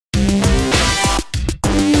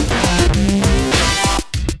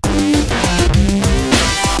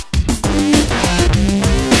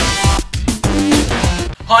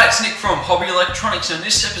it's Nick from Hobby Electronics, and in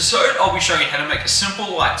this episode I'll be showing you how to make a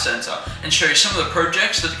simple light sensor and show you some of the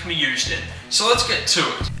projects that it can be used in. So let's get to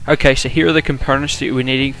it. Okay, so here are the components that we're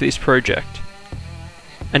needing for this project.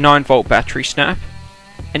 A 9V battery snap,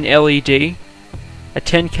 an LED, a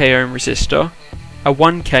 10k ohm resistor, a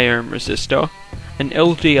 1k ohm resistor, an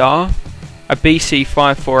LDR, a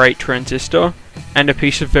BC548 transistor, and a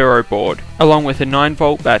piece of Vero board, along with a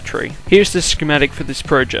 9V battery. Here's the schematic for this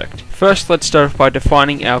project. First, let's start off by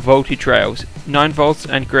defining our voltage rails, 9V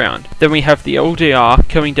and ground. Then we have the LDR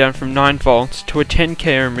coming down from 9V to a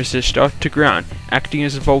 10k ohm resistor to ground, acting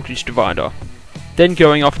as a voltage divider. Then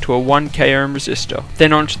going off to a 1k ohm resistor.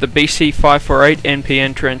 Then onto the BC548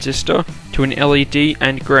 NPN transistor to an LED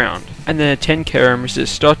and ground. And then a 10k ohm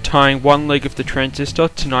resistor tying one leg of the transistor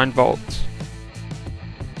to 9V.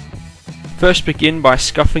 First begin by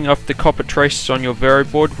scuffing up the copper traces on your Vero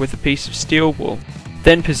board with a piece of steel wool.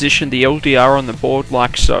 Then position the LDR on the board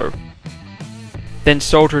like so. Then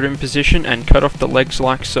solder it in position and cut off the legs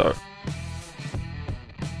like so.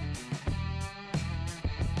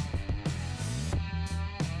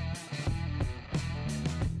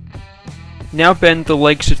 Now bend the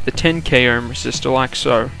legs of the 10k ohm resistor like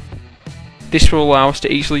so. This will allow us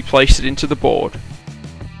to easily place it into the board.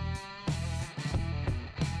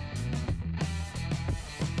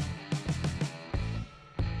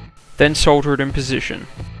 Then solder it in position.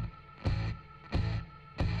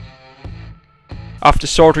 After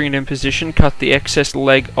soldering it in position, cut the excess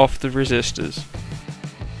leg off the resistors.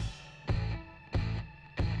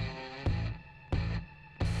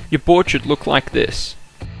 Your board should look like this.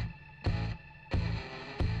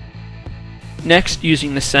 Next,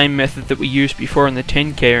 using the same method that we used before in the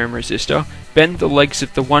 10k ohm resistor, bend the legs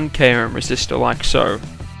of the 1k ohm resistor like so.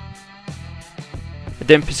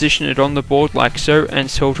 Then position it on the board like so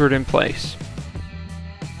and solder it in place,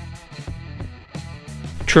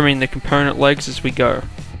 trimming the component legs as we go.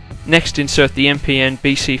 Next, insert the NPN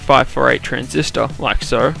BC548 transistor like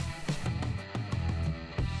so.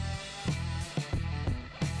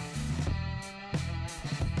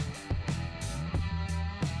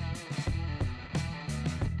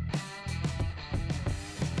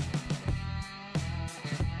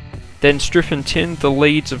 Then strip and tin the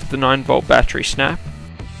leads of the 9V battery snap.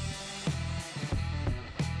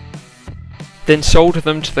 Then solder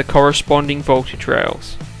them to the corresponding voltage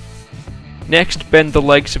rails. Next, bend the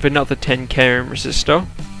legs of another 10k ohm resistor.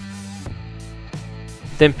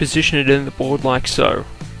 Then position it in the board like so.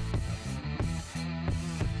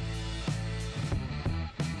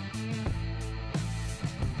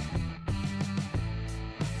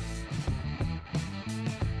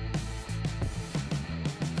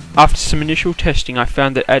 After some initial testing, I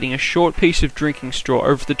found that adding a short piece of drinking straw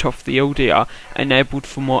over the top of the LDR enabled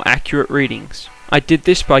for more accurate readings. I did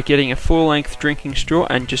this by getting a full-length drinking straw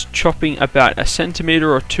and just chopping about a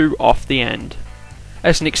centimetre or two off the end.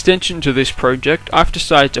 As an extension to this project, I've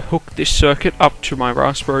decided to hook this circuit up to my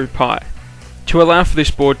Raspberry Pi. To allow for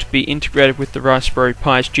this board to be integrated with the Raspberry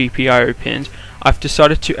Pi's GPIO pins, I've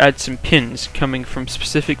decided to add some pins coming from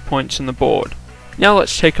specific points on the board. Now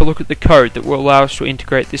let's take a look at the code that will allow us to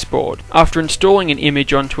integrate this board. After installing an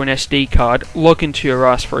image onto an SD card, log into your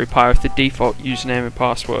Raspberry Pi with the default username and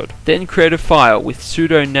password. Then create a file with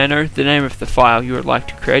sudo nano, the name of the file you would like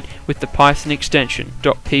to create, with the Python extension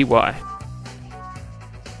 .py.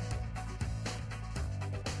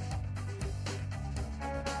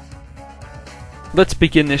 Let's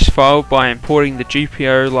begin this file by importing the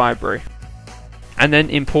GPIO library, and then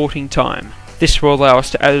importing time. This will allow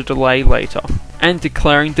us to add a delay later, and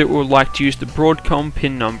declaring that we would like to use the Broadcom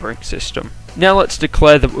pin numbering system. Now let's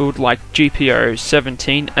declare that we would like GPIO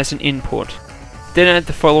 17 as an input. Then add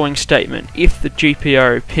the following statement: if the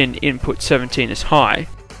GPIO pin input 17 is high,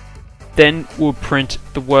 then we'll print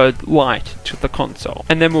the word light to the console,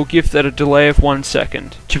 and then we'll give that a delay of 1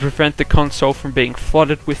 second to prevent the console from being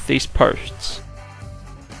flooded with these posts.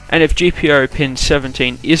 And if GPIO pin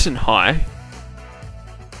 17 isn't high,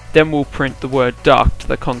 then we'll print the word dark to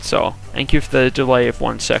the console and give that a delay of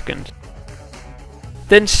 1 second.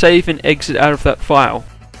 Then save and exit out of that file.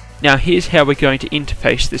 Now here's how we're going to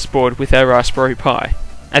interface this board with our Raspberry Pi.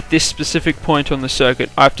 At this specific point on the circuit,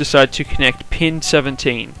 I've decided to connect pin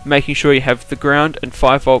 17, making sure you have the ground and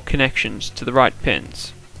 5V connections to the right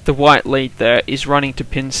pins. The white lead there is running to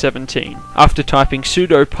pin 17. After typing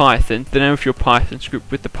sudo python, the name of your Python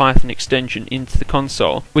script with the Python extension, into the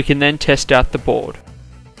console, we can then test out the board.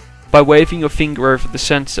 By waving your finger over the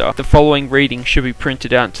sensor, the following reading should be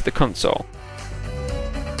printed out to the console.